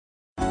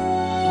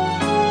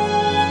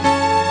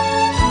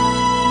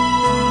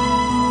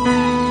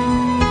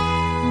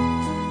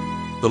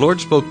The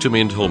Lord spoke to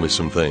me and told me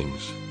some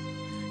things.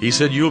 He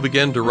said, you'll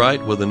begin to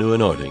write with a new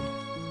anointing.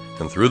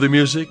 And through the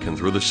music and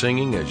through the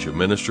singing as you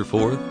minister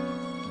forth,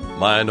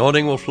 my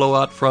anointing will flow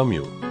out from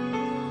you.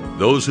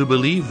 Those who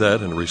believe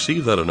that and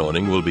receive that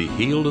anointing will be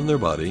healed in their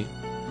body.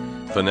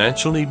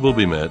 Financial need will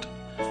be met.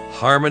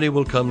 Harmony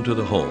will come to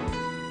the home.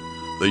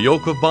 The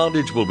yoke of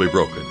bondage will be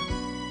broken,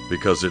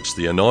 because it's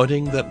the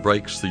anointing that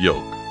breaks the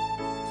yoke.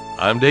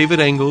 I'm David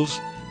Engels,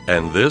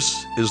 and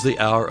this is the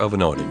Hour of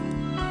Anointing.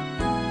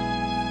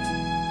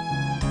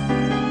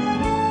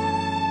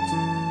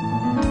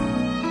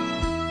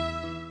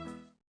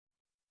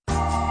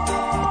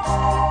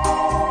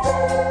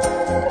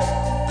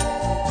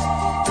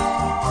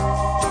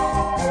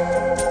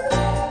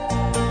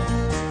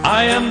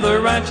 I am the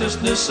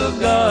righteousness of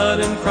God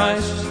in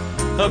Christ,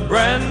 a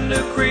brand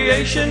new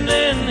creation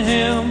in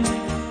Him.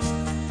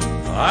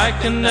 I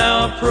can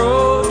now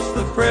approach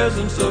the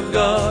presence of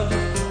God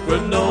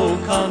with no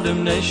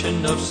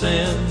condemnation of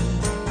sin.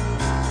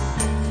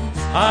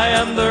 I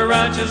am the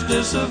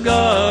righteousness of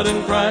God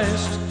in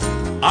Christ.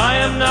 I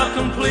am now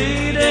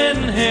complete in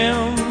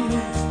Him.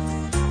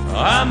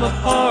 I'm a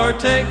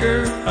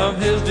partaker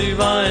of His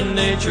divine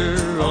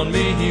nature. On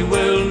me He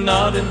will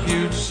not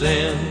impute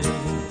sin.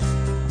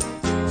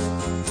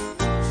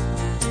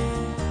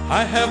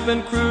 I have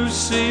been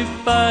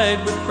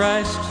crucified with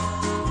Christ,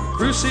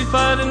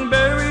 crucified and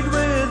buried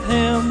with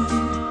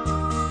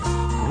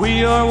Him.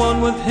 We are one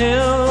with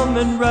Him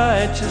in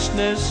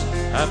righteousness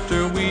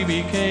after we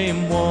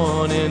became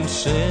one in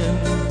sin.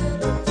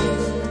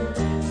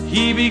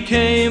 He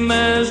became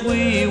as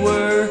we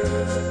were,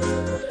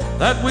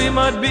 that we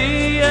might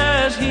be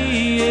as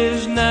He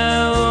is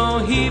now.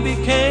 He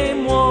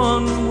became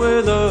one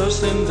with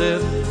us in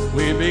death.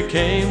 We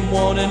became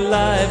one in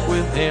life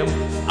with Him.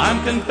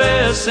 I'm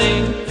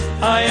confessing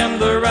I am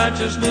the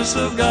righteousness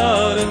of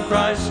God in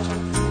Christ,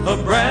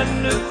 a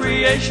brand new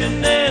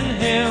creation in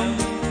Him.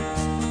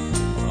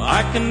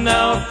 I can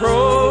now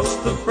approach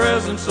the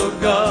presence of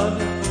God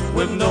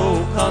with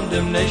no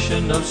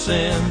condemnation of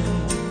sin.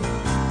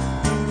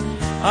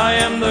 I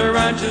am the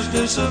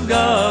righteousness of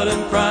God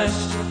in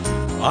Christ.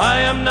 I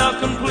am now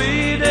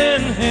complete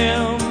in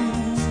Him.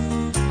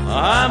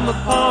 I'm a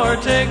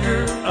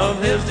partaker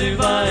of His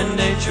divine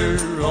nature.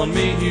 On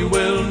me He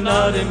will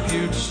not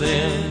impute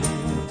sin.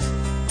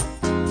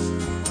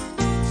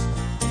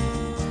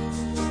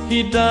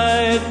 He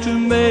died to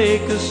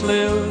make us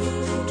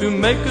live, to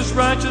make us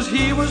righteous.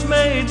 He was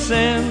made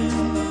sin.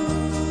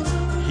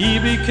 He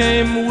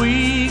became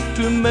weak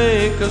to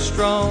make us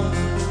strong,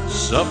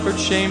 suffered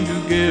shame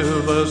to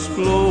give us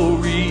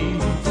glory.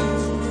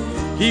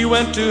 He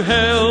went to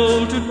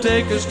hell to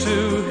take us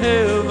to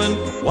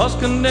heaven, was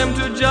condemned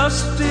to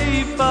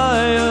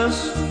justify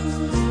us.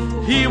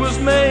 He was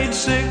made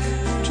sick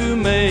to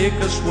make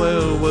us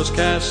well, was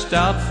cast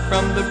out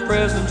from the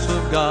presence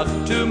of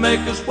God to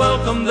make us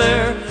welcome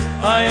there.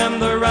 I am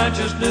the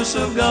righteousness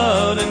of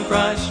God in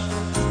Christ,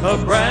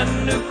 a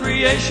brand new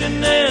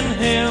creation in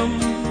Him.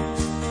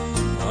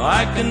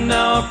 I can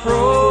now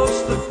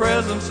approach the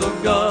presence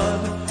of God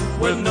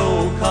with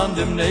no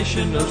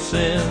condemnation of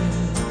sin.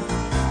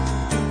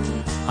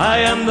 I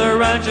am the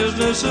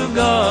righteousness of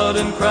God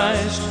in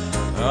Christ.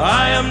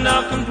 I am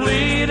now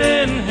complete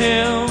in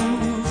Him.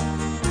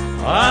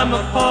 I'm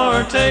a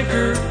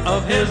partaker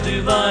of His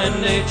divine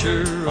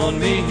nature. On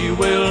me He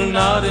will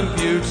not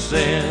impute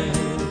sin.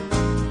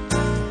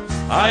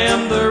 I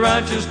am the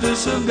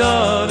righteousness of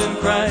God in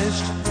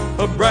Christ,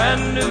 a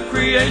brand new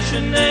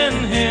creation in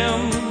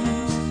Him.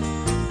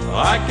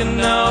 I can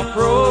now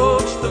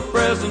approach the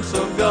presence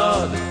of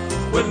God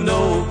with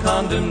no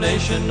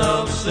condemnation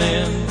of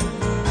sin.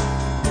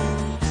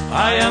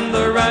 I am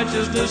the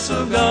righteousness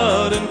of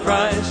God in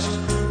Christ.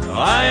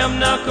 I am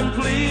now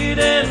complete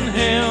in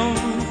Him.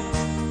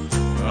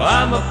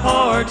 I'm a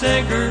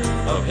partaker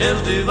of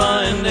His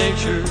divine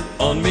nature.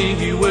 On me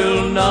He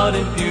will not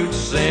impute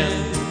sin.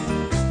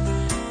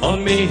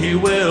 On me He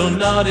will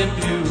not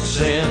impute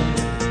sin.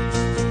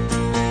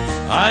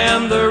 I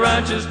am the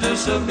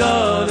righteousness of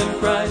God in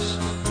Christ,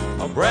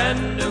 a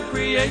brand new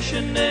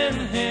creation in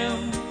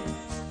Him.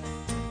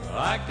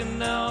 I can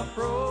now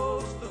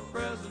approach the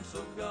presence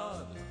of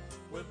God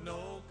with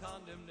no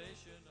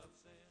condemnation of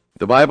sin.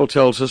 The Bible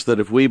tells us that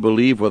if we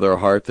believe with our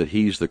heart that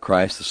He's the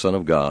Christ, the Son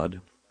of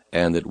God,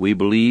 and that we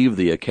believe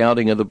the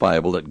accounting of the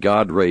Bible that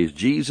God raised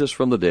Jesus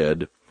from the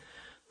dead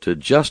to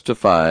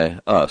justify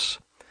us,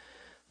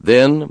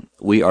 then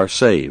we are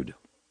saved.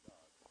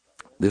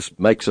 This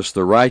makes us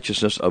the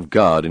righteousness of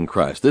God in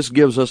Christ. This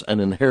gives us an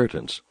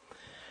inheritance.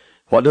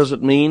 What does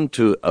it mean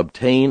to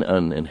obtain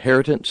an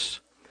inheritance?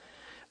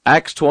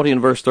 Acts 20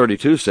 and verse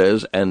 32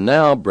 says, "And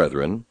now,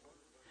 brethren,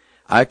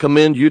 I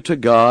commend you to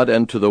God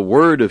and to the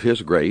word of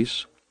His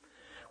grace,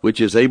 which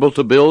is able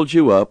to build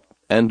you up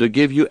and to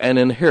give you an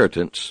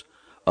inheritance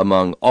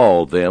among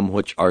all them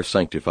which are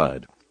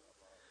sanctified."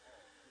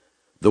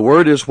 The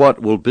Word is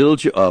what will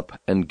build you up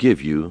and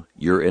give you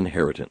your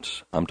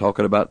inheritance. I'm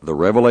talking about the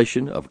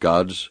revelation of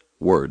God's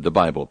Word, the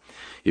Bible.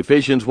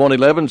 Ephesians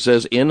 1:11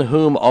 says, "In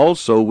whom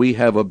also we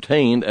have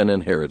obtained an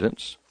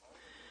inheritance,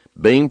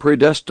 being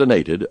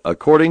predestinated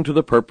according to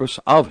the purpose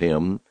of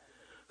him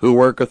who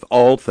worketh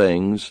all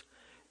things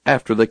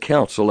after the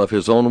counsel of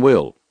his own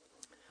will.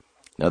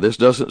 Now, this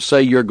doesn't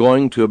say you're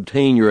going to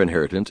obtain your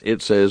inheritance.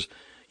 It says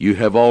you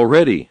have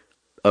already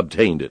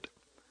obtained it.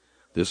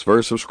 This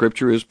verse of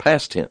Scripture is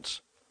past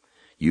tense.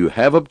 You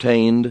have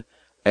obtained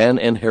an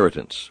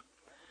inheritance.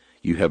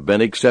 You have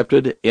been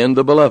accepted in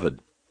the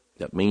Beloved.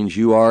 That means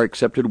you are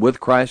accepted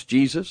with Christ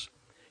Jesus.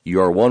 You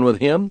are one with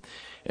him.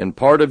 And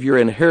part of your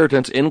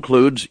inheritance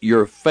includes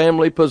your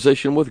family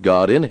position with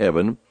God in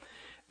heaven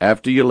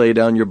after you lay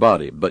down your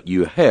body. But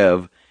you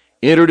have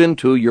entered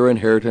into your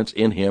inheritance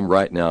in him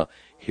right now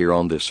here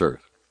on this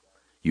earth.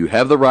 You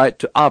have the right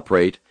to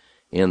operate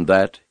in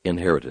that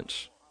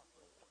inheritance.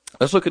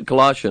 Let's look at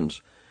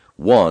Colossians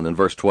 1 and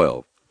verse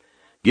 12.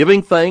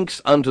 Giving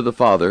thanks unto the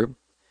Father,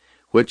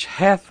 which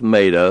hath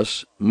made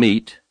us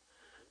meet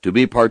to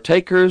be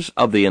partakers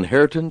of the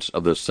inheritance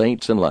of the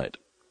saints in light.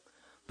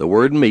 The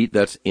word meet,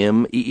 that's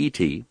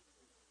M-E-E-T.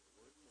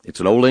 It's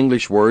an Old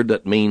English word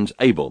that means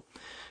able.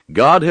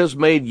 God has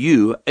made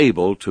you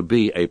able to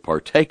be a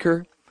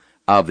partaker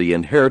of the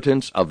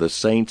inheritance of the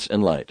saints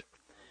in light.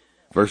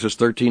 Verses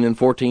 13 and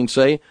 14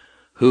 say,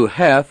 who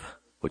hath,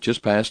 which is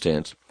past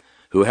tense,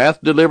 who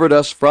hath delivered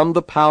us from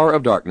the power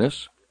of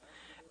darkness,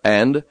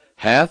 and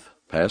hath,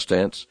 past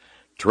tense,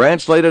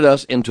 translated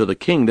us into the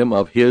kingdom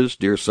of his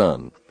dear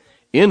Son,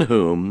 in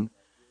whom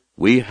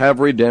we have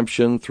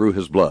redemption through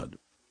his blood.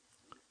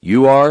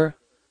 You are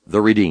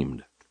the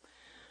redeemed.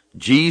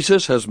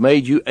 Jesus has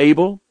made you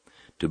able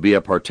to be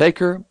a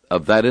partaker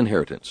of that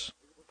inheritance.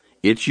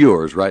 It's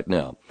yours right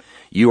now.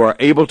 You are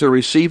able to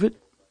receive it,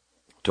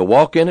 to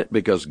walk in it,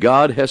 because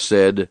God has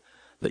said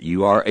that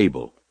you are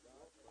able.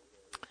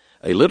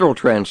 A literal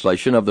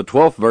translation of the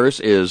 12th verse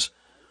is,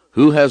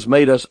 who has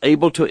made us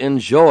able to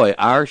enjoy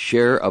our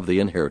share of the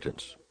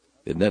inheritance.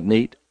 Isn't that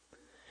neat?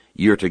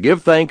 You're to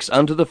give thanks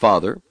unto the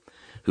Father,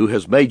 who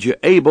has made you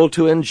able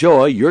to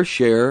enjoy your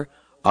share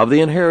of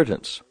the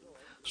inheritance.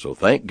 So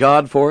thank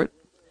God for it.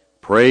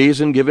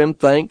 Praise and give him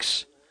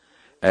thanks.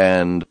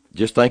 And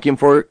just thank him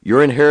for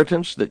your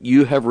inheritance, that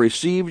you have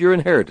received your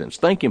inheritance.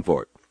 Thank him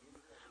for it.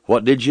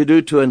 What did you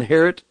do to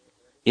inherit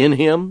in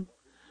him?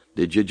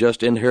 Did you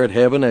just inherit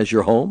heaven as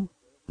your home?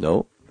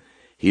 No.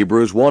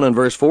 Hebrews 1 and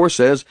verse 4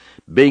 says,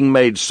 being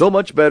made so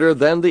much better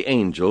than the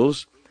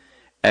angels,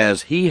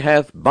 as he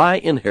hath by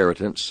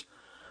inheritance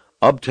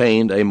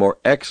obtained a more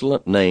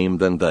excellent name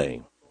than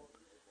they.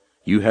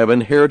 You have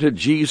inherited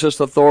Jesus'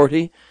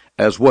 authority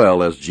as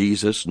well as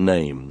Jesus'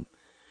 name.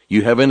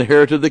 You have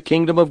inherited the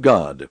kingdom of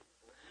God.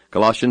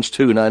 Colossians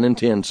 2, 9 and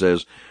 10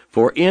 says,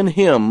 for in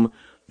him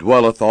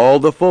dwelleth all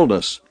the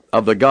fullness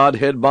of the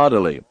Godhead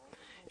bodily,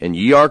 and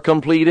ye are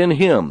complete in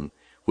him,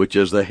 which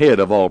is the head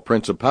of all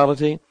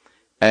principality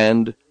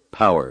and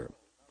power.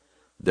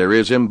 There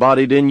is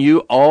embodied in you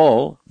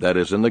all that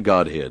is in the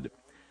Godhead.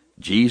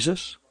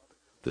 Jesus,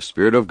 the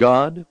Spirit of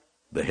God,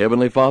 the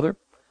Heavenly Father,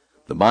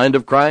 the mind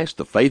of Christ,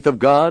 the faith of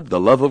God, the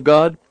love of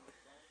God.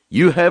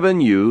 You have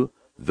in you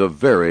the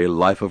very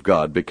life of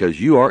God,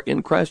 because you are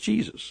in Christ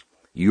Jesus.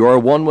 You are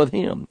one with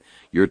him.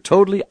 You're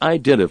totally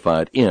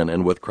identified in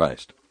and with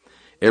Christ.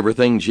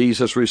 Everything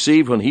Jesus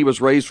received when he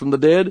was raised from the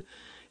dead,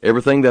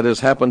 everything that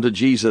has happened to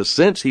Jesus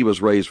since he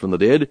was raised from the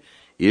dead,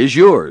 is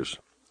yours.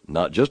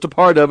 Not just a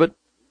part of it,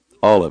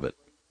 all of it.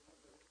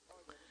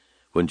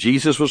 When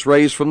Jesus was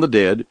raised from the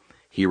dead,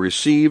 he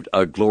received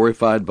a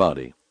glorified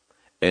body,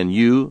 and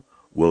you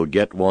will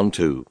get one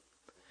too.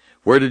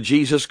 Where did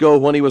Jesus go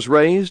when he was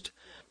raised?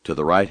 To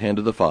the right hand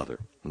of the Father.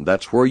 And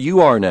that's where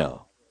you are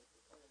now.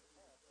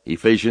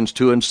 Ephesians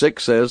 2 and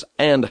 6 says,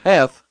 and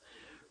hath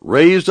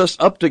raised us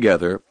up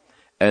together,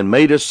 and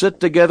made us sit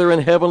together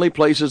in heavenly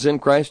places in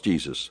Christ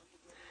Jesus.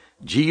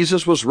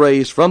 Jesus was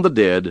raised from the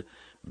dead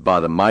by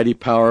the mighty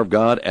power of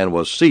God, and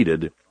was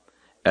seated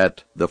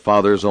at the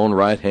Father's own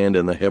right hand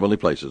in the heavenly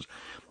places.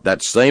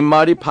 That same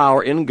mighty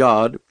power in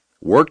God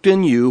worked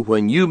in you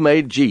when you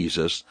made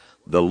Jesus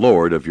the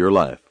Lord of your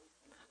life.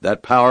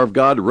 That power of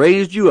God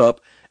raised you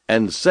up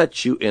and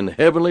set you in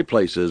heavenly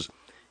places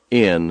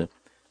in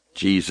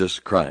Jesus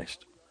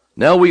Christ.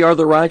 Now we are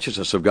the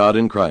righteousness of God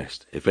in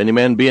Christ. If any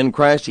man be in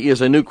Christ, he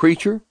is a new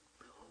creature.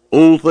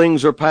 Old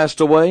things are passed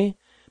away.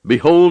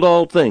 Behold,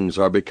 all things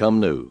are become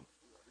new.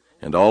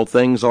 And all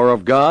things are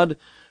of God,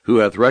 who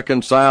hath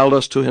reconciled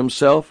us to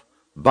himself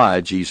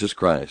by Jesus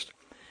Christ,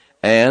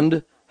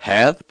 and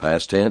hath,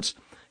 past tense,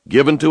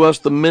 given to us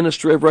the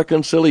ministry of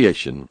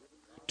reconciliation,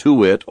 to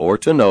wit, or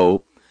to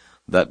know,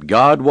 that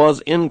God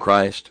was in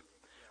Christ,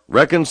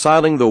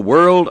 reconciling the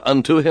world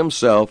unto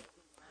himself,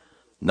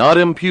 not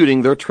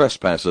imputing their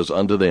trespasses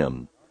unto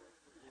them,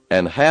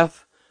 and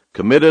hath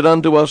committed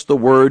unto us the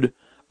word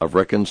of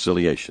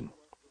reconciliation.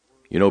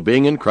 You know,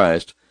 being in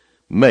Christ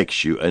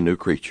makes you a new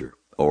creature,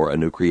 or a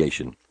new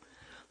creation.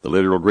 The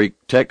literal Greek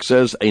text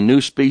says, a new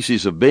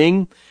species of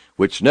being,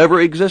 which never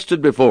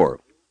existed before.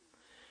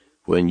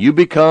 When you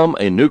become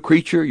a new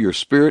creature, your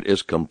spirit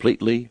is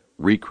completely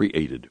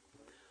recreated.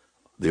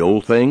 The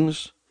old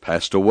things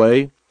passed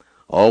away.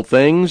 All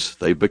things,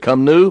 they've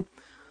become new.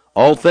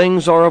 All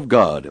things are of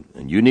God,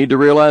 and you need to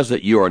realize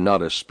that you are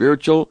not a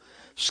spiritual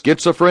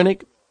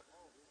schizophrenic,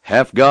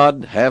 half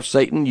God, half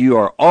Satan. You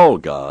are all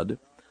God.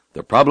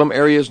 The problem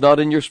area is not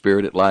in your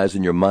spirit. It lies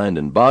in your mind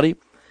and body.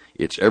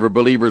 It's every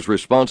believer's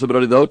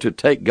responsibility, though, to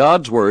take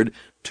God's Word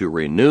to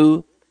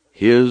renew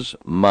his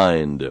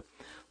mind.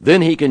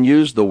 Then he can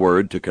use the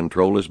Word to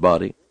control his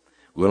body.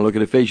 We're going to look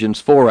at Ephesians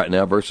 4 right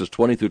now, verses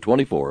 20 through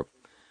 24.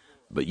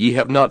 But ye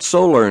have not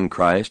so learned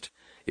Christ,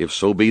 if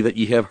so be that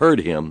ye have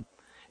heard him,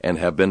 and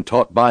have been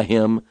taught by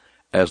him,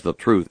 as the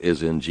truth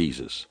is in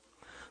Jesus.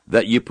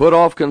 That ye put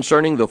off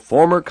concerning the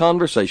former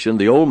conversation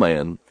the old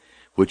man,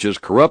 which is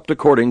corrupt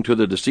according to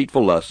the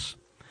deceitful lusts,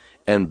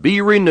 and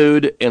be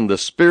renewed in the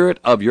spirit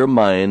of your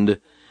mind,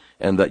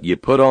 and that ye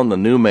put on the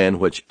new man,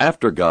 which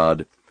after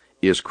God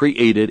is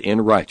created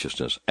in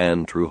righteousness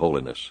and true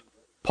holiness.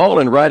 Paul,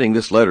 in writing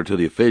this letter to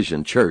the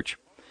Ephesian church,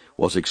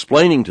 was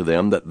explaining to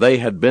them that they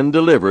had been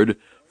delivered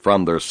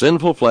from their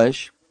sinful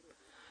flesh,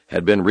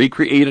 had been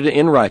recreated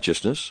in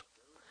righteousness.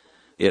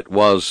 It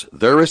was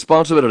their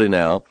responsibility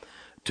now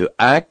to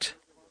act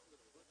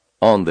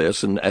on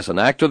this, and as an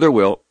act of their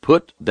will,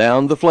 put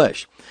down the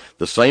flesh.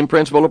 The same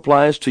principle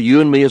applies to you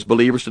and me as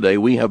believers today.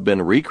 We have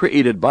been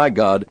recreated by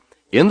God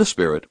in the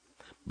Spirit,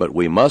 but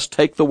we must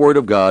take the Word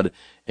of God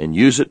and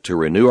use it to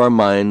renew our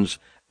minds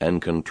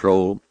and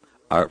control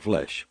our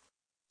flesh.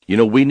 You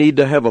know, we need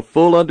to have a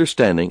full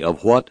understanding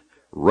of what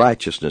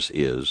righteousness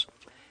is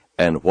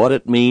and what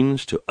it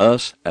means to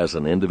us as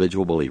an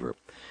individual believer.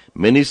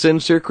 Many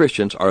sincere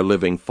Christians are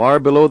living far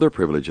below their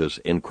privileges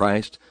in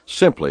Christ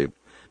simply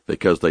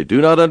because they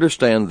do not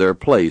understand their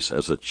place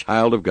as a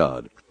child of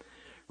God.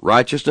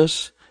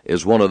 Righteousness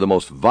is one of the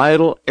most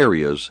vital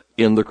areas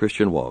in the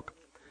Christian walk.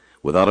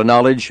 Without a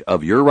knowledge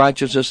of your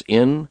righteousness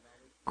in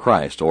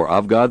Christ, or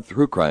of God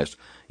through Christ,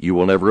 you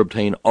will never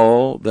obtain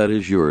all that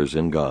is yours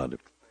in God.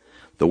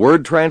 The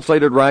word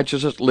translated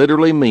righteousness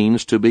literally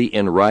means to be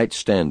in right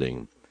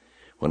standing.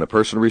 When a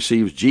person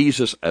receives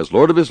Jesus as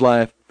Lord of his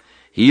life,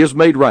 he is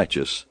made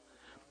righteous.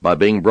 By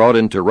being brought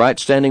into right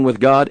standing with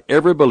God,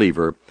 every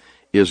believer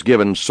is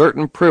given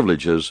certain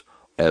privileges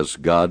as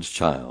God's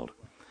child.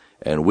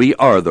 And we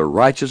are the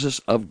righteousness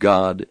of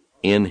God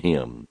in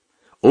him.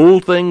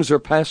 Old things are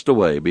passed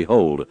away.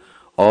 Behold,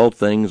 all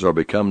things are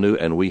become new,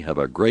 and we have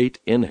a great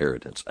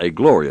inheritance, a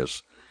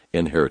glorious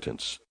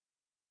inheritance.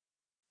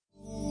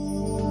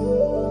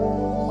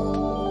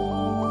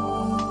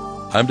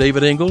 I'm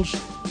David Ingalls,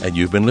 and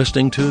you've been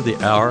listening to The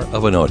Hour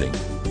of Anointing.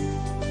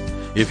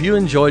 If you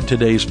enjoyed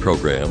today's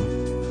program,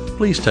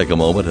 please take a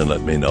moment and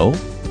let me know.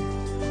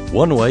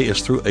 One way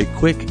is through a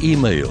quick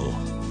email.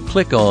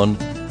 Click on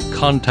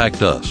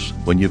Contact Us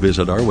when you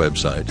visit our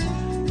website,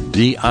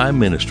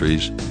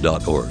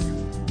 diministries.org.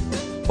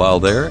 While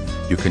there,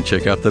 you can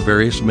check out the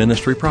various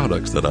ministry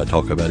products that I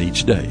talk about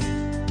each day.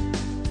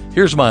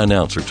 Here's my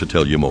announcer to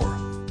tell you more.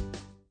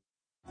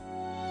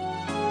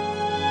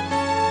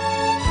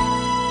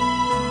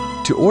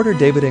 To order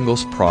David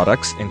Ingalls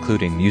products,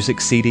 including music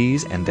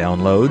CDs and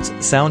downloads,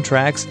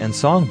 soundtracks, and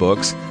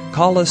songbooks,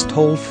 call us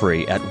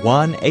toll-free at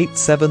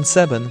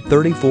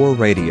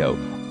 1-877-34-RADIO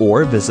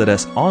or visit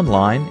us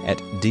online at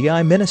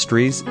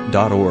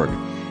diministries.org.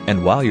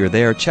 And while you're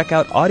there, check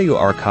out audio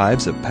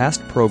archives of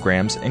past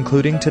programs,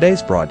 including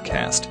today's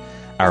broadcast.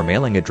 Our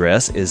mailing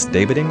address is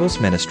David Ingalls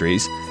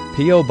Ministries,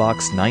 P.O.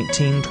 Box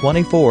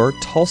 1924,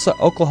 Tulsa,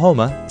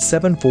 Oklahoma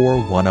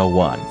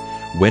 74101.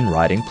 When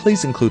writing,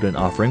 please include an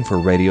offering for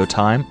radio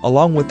time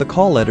along with the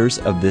call letters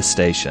of this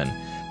station.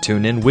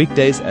 Tune in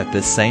weekdays at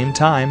this same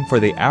time for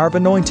the Hour of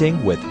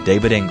Anointing with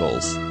David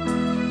Ingalls.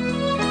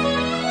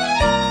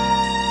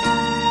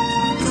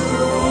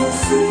 Go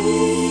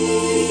free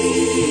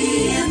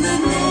in the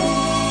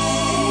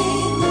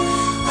name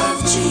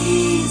of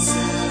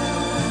Jesus.